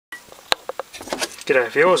G'day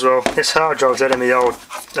viewers, well this hard drive's out of my old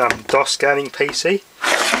DOS gaming PC,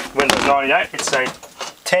 Windows 98. It's a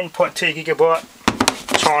 10.2 gigabyte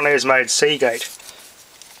Chinese made Seagate.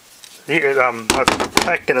 I've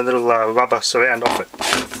taken a little rubber surround off it.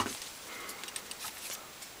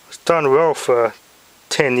 It's done well for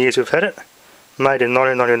 10 years we've had it, made in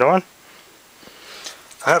 1999.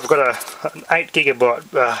 I have got an 8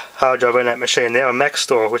 gigabyte hard drive in that machine now, a Mac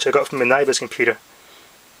store, which I got from my neighbour's computer.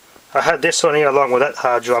 I had this one here along with that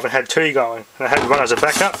hard drive and had two going, and I had one as a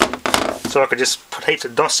backup so I could just put heaps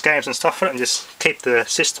of DOS games and stuff on it and just keep the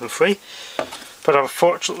system free. But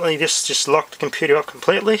unfortunately this just locked the computer up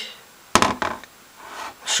completely.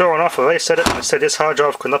 Sure enough, I reset it and it said this hard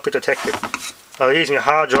drive could not be detected. I was using a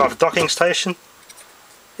hard drive docking station.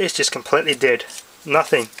 It's just completely dead.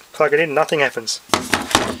 Nothing. Plug it in, nothing happens.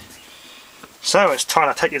 So it's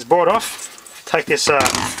time to take this board off, take this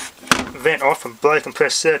vent off and blow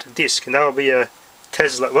compressor to disk, and that will be a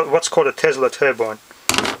Tesla, what's called a Tesla turbine.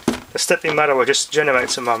 The stepping motor will just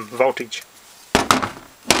generate some voltage.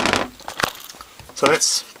 So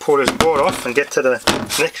let's pull this board off and get to the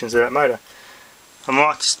connections of that motor. I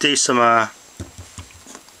might just do some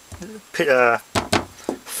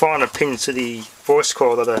finer pins to the voice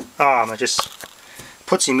coil of the arm and just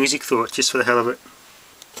put some music through it just for the hell of it.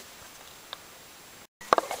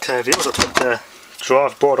 Okay viewers, I'll take the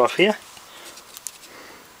drive board off here.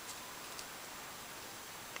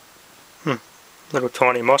 Little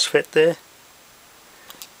tiny MOSFET there.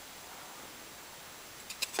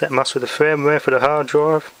 That must be the firmware for the hard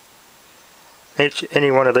drive.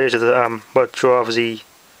 Any one of these are the what drives the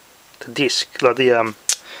disk, like the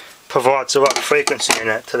provides the right frequency in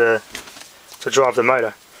it to drive the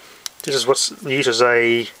motor. This is what's uses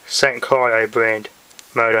a St. Coil brand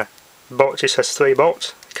motor. Bolt just has 3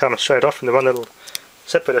 bolts. It comes straight off into one little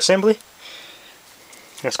separate assembly.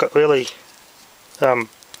 And it's got really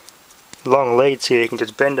long leads here. You can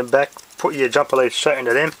just bend them back, put your jumper leads straight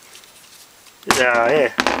into them.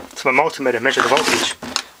 Yeah, it's my multimeter to measure the voltage.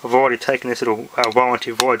 I've already taken this little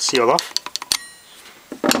warranty void seal off.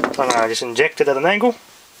 So I'm going to just inject it at an angle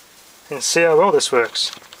and see how well this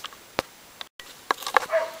works.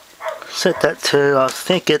 Set that to, I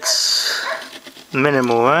think it's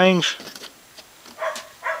minimal range.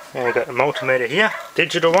 And we've got a multimeter here,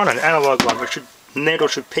 digital one and analog one, which needle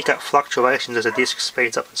should pick up fluctuations as the disc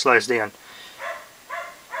speeds up and slows down.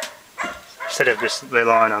 Instead of just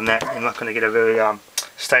relying on that, you're not going to get a very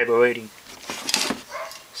stable reading.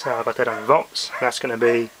 So I've got that on volts. That's going to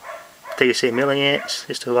be DC milliamps,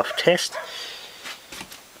 just a rough test.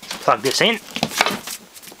 Plug this in.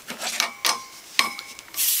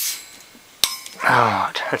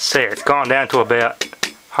 Alright, let's see, it's gone down to about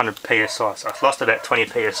 100 psi, so I've lost about 20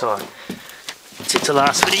 psi since the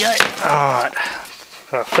last video. Alright,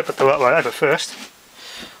 I'll flip it the right way over first.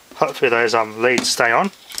 Hopefully those leads stay on.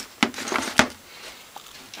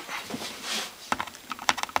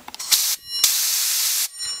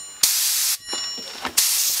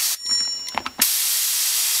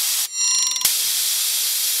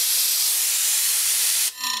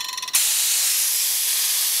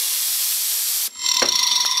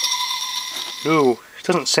 Ooh, it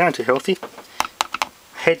doesn't sound too healthy.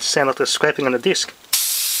 Heads sound like they're scraping on the disc.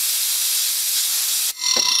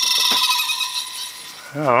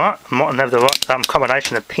 Alright, I mightn't have the right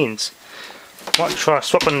combination of pins. Might try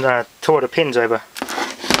swapping 2 of the pins over.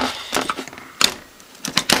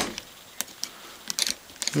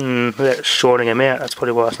 Without shorting them out, that's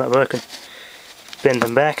probably why it's not working. Bend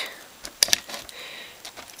them back.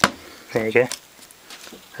 There you go.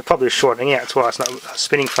 They're probably shortening out, that's why it's not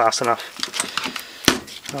spinning fast enough.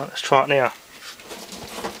 Right, let's try it now.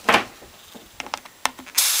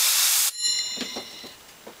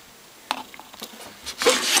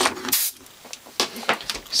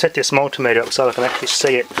 Set this multimeter up so I can actually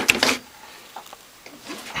see it.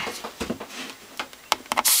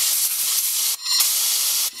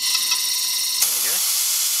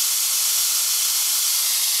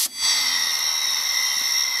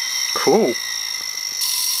 Cool.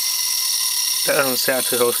 That doesn't sound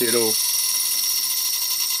too healthy at all.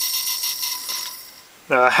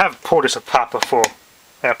 Now, I have pulled this apart before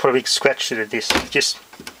and I put a big scratch to the disc just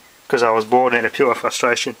because I was bored and out of pure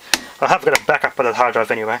frustration. I have got a backup of the hard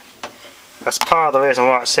drive anyway. That's part of the reason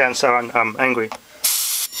why it sounds so angry.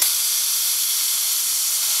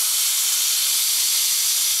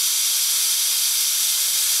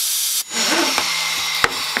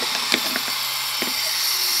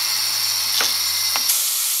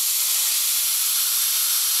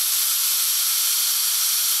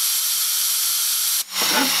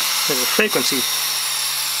 There's a frequency.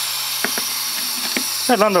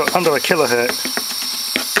 Not under a kilohertz.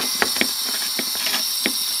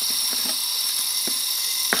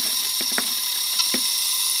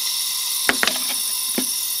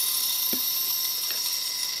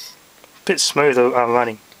 bit smoother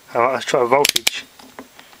running. Alright, let's try voltage.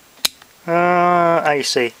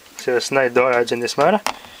 AC. So there's no diodes in this motor.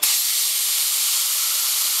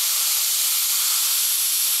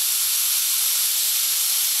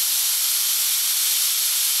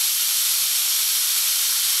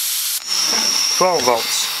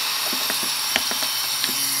 volts.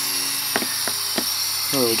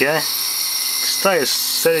 There we go. Stays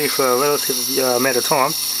steady for a relative amount of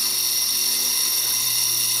time.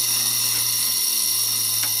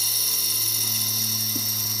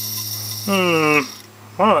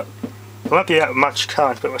 Well, it won't be that much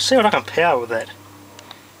current, but we'll see what I can power with that.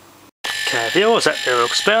 Okay, viewers, that little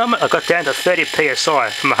experiment, I got down to 30 psi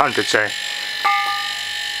from 100, so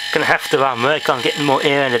gonna have to work on getting more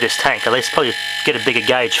air into this tank. At least probably get a bigger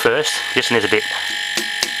gauge first. This one is a bit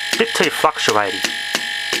too fluctuating.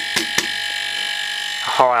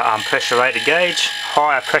 Higher pressure rated gauge,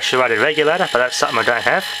 higher pressure rated regulator, but that's something I don't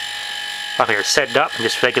have. I can just set it up and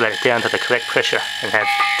just regulate it down to the correct pressure and have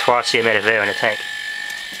twice the amount of air in the tank.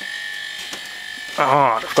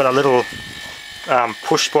 Alright, I've got a little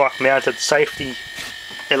push bike mounted safety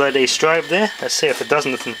LED strobe there. Let's see if it does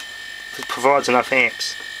anything, if it provides enough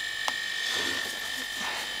amps.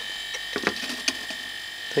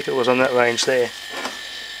 I think it was on that range there.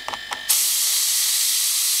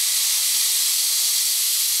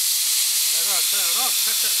 Turn it on,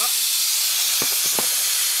 press that button.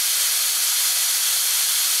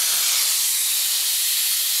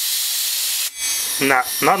 Nah,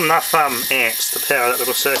 not enough amps to power that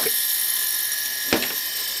little circuit.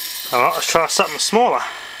 Alright, let's try something smaller.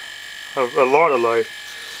 A lighter load.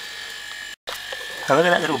 Now look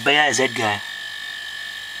at that little BAZ go.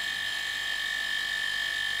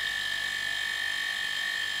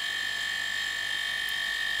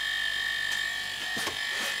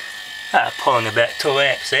 Pulling about 2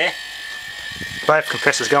 amps there. Both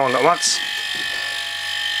compressors going at once.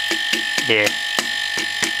 Yeah.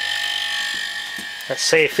 Let's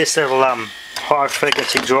see if this little high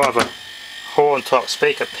frequency driver horn type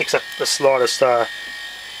speaker picks up the slightest what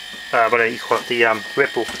do you call it, the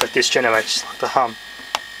ripple that this generates, like the hum.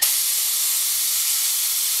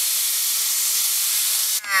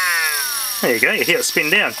 There you go, you hear it spin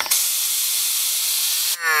down.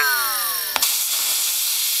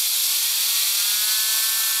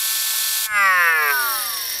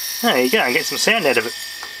 There you go, and get some sound out of it.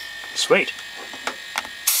 Sweet.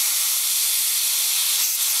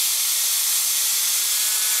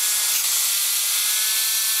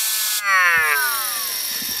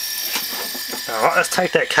 Alright, let's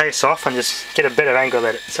take that case off and just get a better angle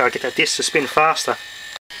at it so I get that disc to spin faster.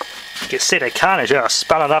 You can see the carnage. I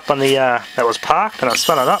spun it up on the that was parked, and I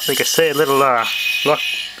spun it up. You can see a little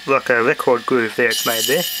like a record groove there it's made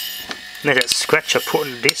there. And there's that scratch I put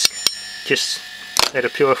in the disc, just out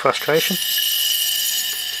of pure frustration.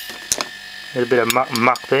 There's a bit of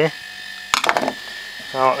muck there.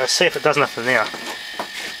 Alright, let's see if it does nothing now.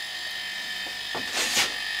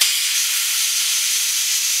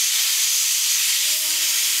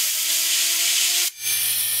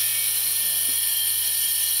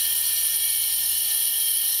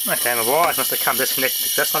 Okay, my wires must have come disconnected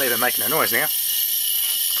because that's not even making a noise now.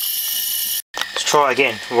 Let's try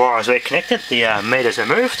again. The wires reconnected, the meters are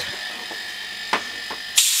moved.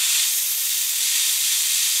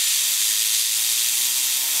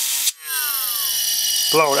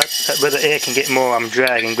 Blow that where the air can get more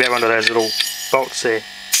drag and grab onto those little bolts there.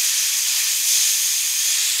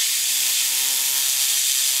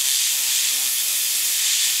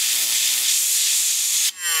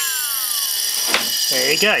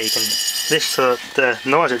 There you go, you can listen to the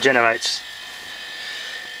noise it generates.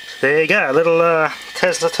 So there you go, a little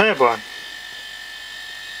Tesla turbine.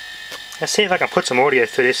 Let's see if I can put some audio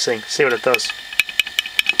through this thing, see what it does.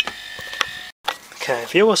 Okay,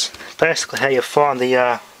 viewers, basically how you find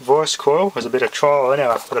the voice coil. There's a bit of trial and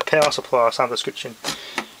error with a power supply of some description.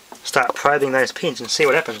 Start probing those pins and see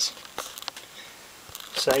what happens.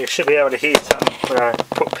 So you should be able to hear something when I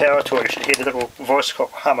put power to it. You should hear the little voice coil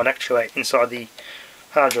hum and actuate inside the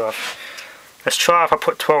hard drive. Let's try if I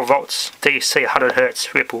put 12 volts DC 100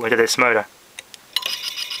 Hz ripple into this motor.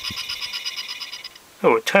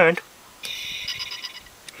 Oh, it turned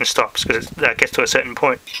and stops because that gets to a certain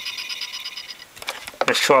point.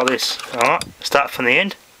 Let's try this. Alright, start from the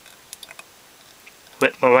end,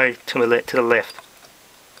 work my way to the left.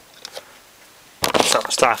 So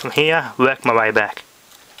I'll start from here, work my way back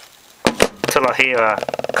until I hear a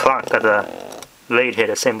clunk at the lead head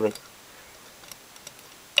assembly.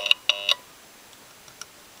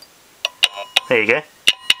 There you go.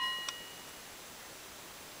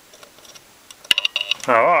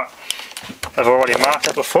 Alright. I've already marked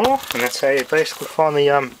it before, and that's how you basically find the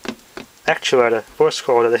actuator, voice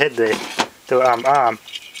coil at the head there, the arm.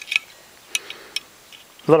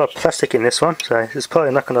 A lot of plastic in this one, so it's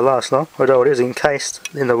probably not going to last long, although it is encased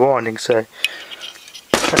in the winding, so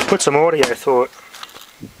let's put some audio through it.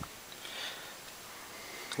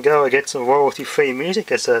 Go and get some royalty free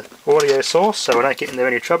music as an audio source so I don't get into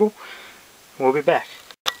any trouble. We'll be back.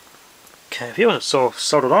 Okay, viewers, it's all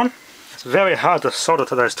soldered on. It's very hard to solder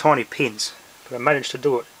to those tiny pins, but I managed to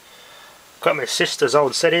do it. Got my sister's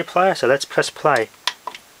old CD player, so let's press play.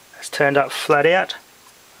 It's turned up flat out.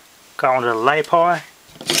 Go on to the lay-pi.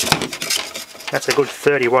 That's a good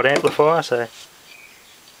 30 watt amplifier, so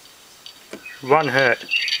 1 hertz,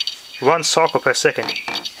 1 cycle per second.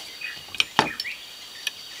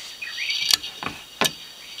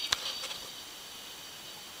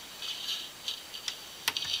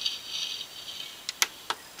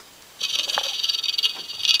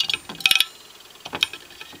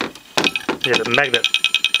 Yeah, the magnet.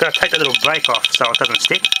 Gotta take that little brake off so it doesn't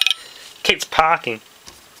stick. Keeps parking.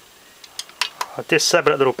 I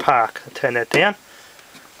disable that little park and turn that down.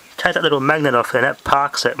 Take that little magnet off and that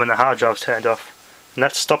parks it when the hard drive's turned off. And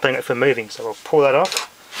that's stopping it from moving, so we'll pull that off.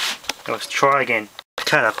 And let's try again.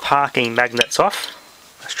 Turn the parking magnets off.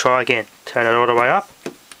 Let's try again. Turn it all the way up.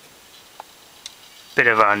 Bit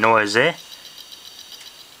of a noise there.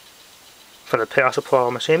 For the power supply,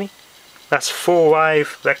 I'm assuming. That's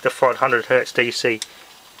 4-wave rectified 100 Hz DC.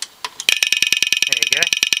 There you go.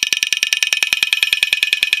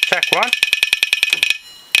 Track 1.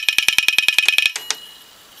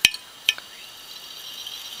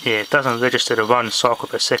 Yeah, it doesn't register the 1 cycle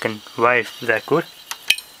per second wave that good.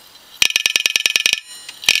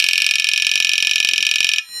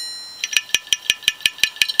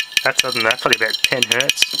 That's other than that, probably about 10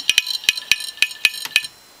 Hz.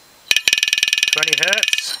 20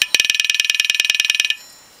 Hz.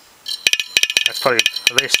 That's probably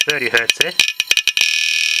at least 30 Hz there.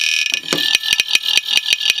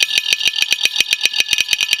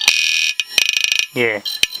 Yeah,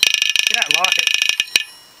 you don't like it.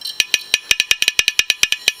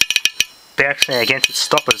 Bouncing against its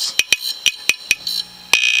stoppers.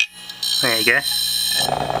 There you go.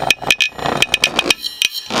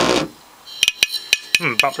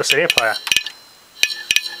 Bump the CD player.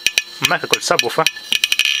 Make a good subwoofer.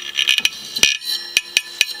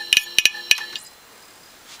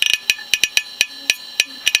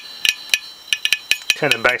 Turn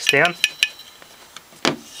the bass down.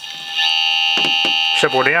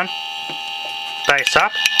 Treble down. Bass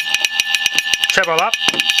up. Treble up.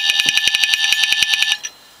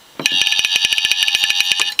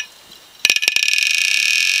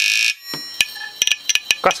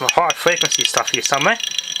 Got some high frequency stuff here somewhere.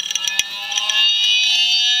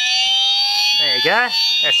 There you go.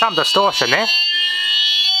 There's some distortion there.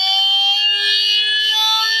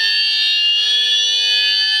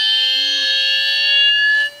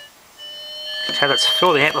 Okay, let's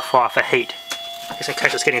fill the amplifier for heat, just in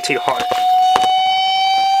case it's getting too hot.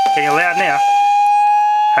 Getting loud now.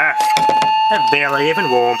 That's barely even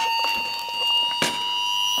warm.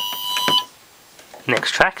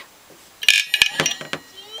 Next track.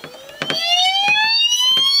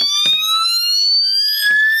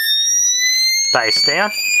 Bass down.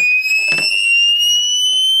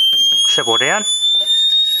 Treble down.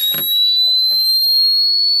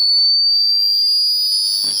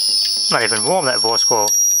 Not even warm, that voice coil.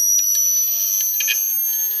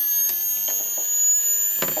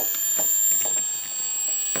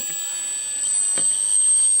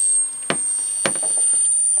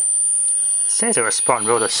 Seems to respond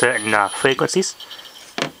well to certain frequencies.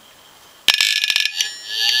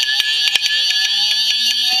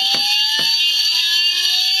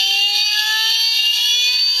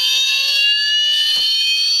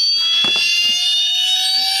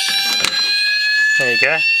 There you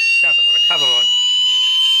go. Sounds like with a cover on.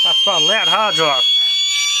 That's one loud hard drive.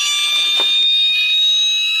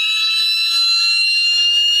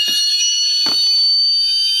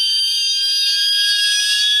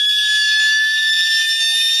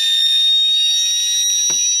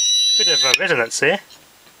 Bit of a resonance there.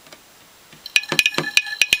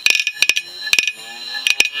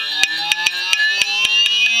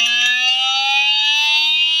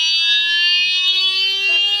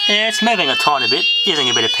 Yeah, it's moving a tiny bit, using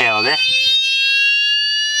a bit of power there.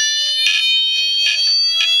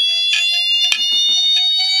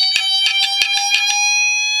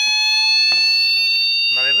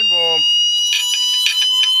 Not even warm.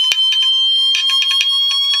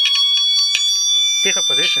 Different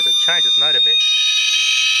positions, it changes note a bit.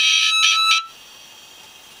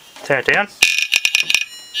 Turn it down.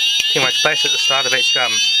 pretty much base at the start of each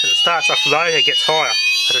because it starts off low, it gets higher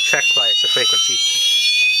as a track plays the frequency.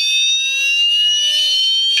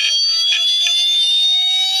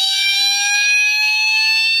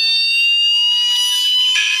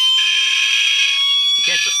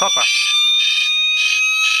 Against the stopper.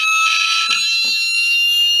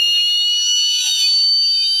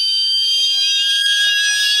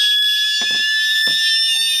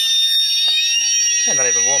 Yeah, not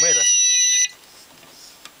even warm either.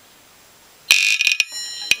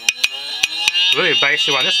 Really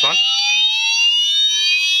bassy one, this one.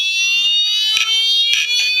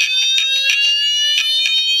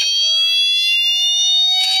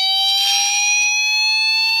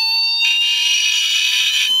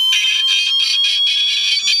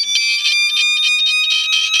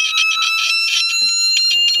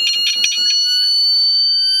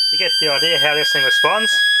 You get the idea how this thing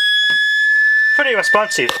responds. Pretty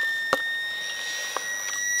responsive.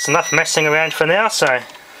 It's enough messing around for now, so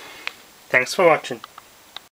thanks for watching.